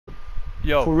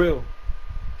Yo, For real.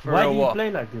 for Why real do you what?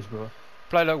 play like this, bro?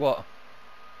 Play like what?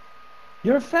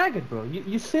 You're a faggot, bro.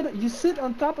 You sit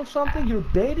on top of something. You're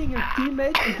baiting your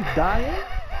teammates into dying.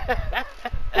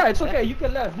 Yeah, it's okay. You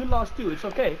can laugh. You lost too. It's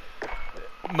okay.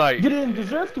 Mate, You didn't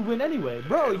deserve to win anyway,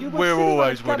 bro. You were we're sitting on a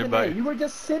always winning, cabin A. mate. You were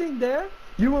just sitting there.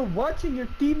 You were watching your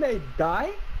teammate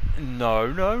die, No,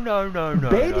 no, no, no, no, no,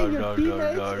 baiting your no, no,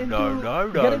 teammates no, no, into no,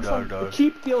 no, getting no, some no.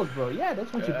 cheap kills, bro. Yeah,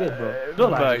 that's what you did, bro.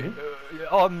 Don't lie to Mate, me.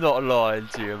 I'm not lying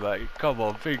to you, mate. Come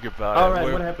on, think about All it.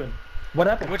 right, what happened? What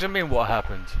happened? What do you mean, what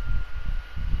happened?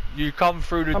 You come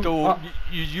through the Um, door. uh,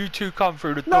 You two come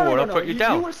through the no, door, no, and no, I no. put you You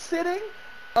down. were sitting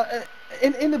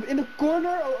in the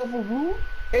corner of a room,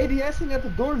 ADSing at the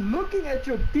door, looking at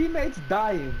your teammates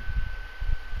dying.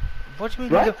 What do you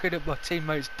mean you're Right? looking at my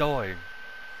teammates dying?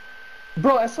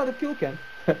 Bro, I saw the kill cam.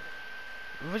 What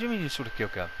do you mean you saw the kill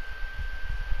cam?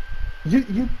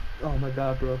 You. Oh my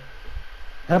god, bro.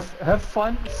 Have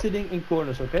fun sitting in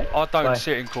corners, okay? I don't Bye.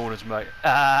 sit in corners, mate.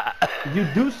 You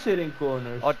do sit in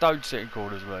corners. I don't sit in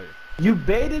corners, mate. You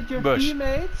baited your Mush,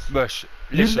 teammates. mush.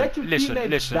 You Listen, let your listen,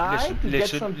 teammates listen, die listen, to get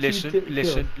listen, some cheap listen, kills.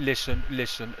 listen, listen,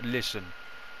 listen, listen,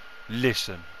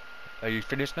 listen. Are you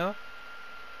finished now?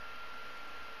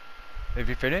 Have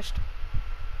you finished?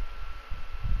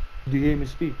 Do you hear me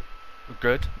speak?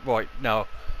 Good. Right, now,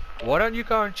 why don't you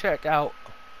go and check out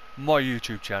my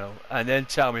YouTube channel and then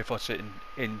tell me if I sit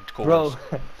in corners.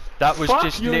 Bro, That was fuck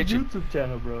just your literally YouTube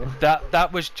channel, bro.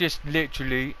 that was just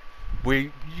literally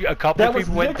a couple That of was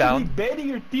people went literally down. baiting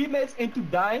your teammates into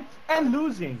dying and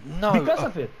losing No, because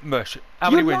of it. Mush. How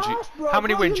You many wins you? lost, bro. How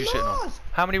many Bro, wins you you sitting on? lost.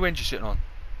 How many wins you sitting on?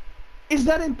 Is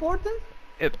that important?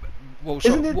 Well, so,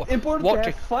 Isn't it important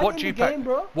to have fun in the game,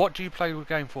 bro? What do you play the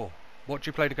game for? What do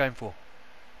you play the game for?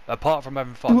 Apart from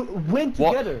having fun. To win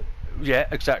together. Yeah,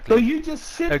 exactly. So you just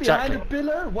sit behind a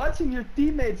pillar watching your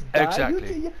teammates die.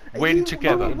 Exactly. You Win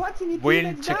together. were watching your Win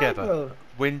teammates die, together. bro.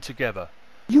 Win together.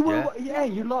 You were, yeah,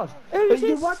 you lost. But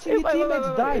you're watching your teammates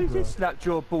die, Who's bro. this slapped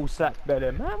your ball sack,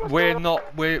 Bellum? We're not.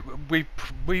 We've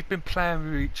been playing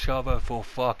with each other for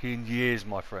fucking years,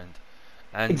 my friend.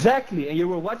 And Exactly, and you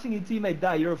were watching your teammate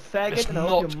die. You're a faggot, It's and I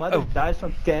hope your not mother dies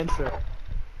from cancer.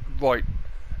 right.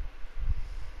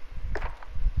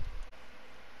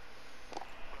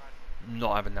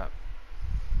 Not having that.